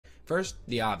First,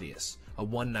 the obvious, a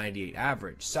 198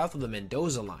 average, south of the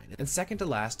Mendoza line, and second to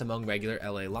last among regular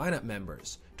LA lineup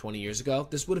members. 20 years ago,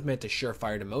 this would have meant a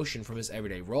surefire demotion from his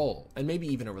everyday role, and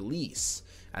maybe even a release,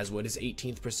 as would his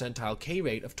 18th percentile K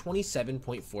rate of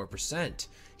 27.4%.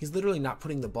 He's literally not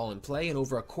putting the ball in play in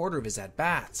over a quarter of his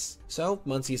at-bats. So,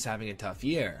 Muncy is having a tough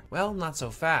year. Well, not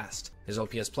so fast. His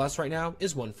OPS plus right now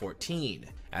is 114.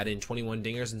 Add in 21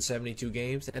 dingers in 72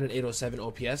 games, and an 807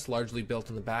 OPS largely built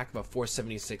on the back of a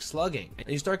 476 slugging, and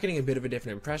you start getting a bit of a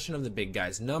different impression of the big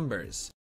guy's numbers.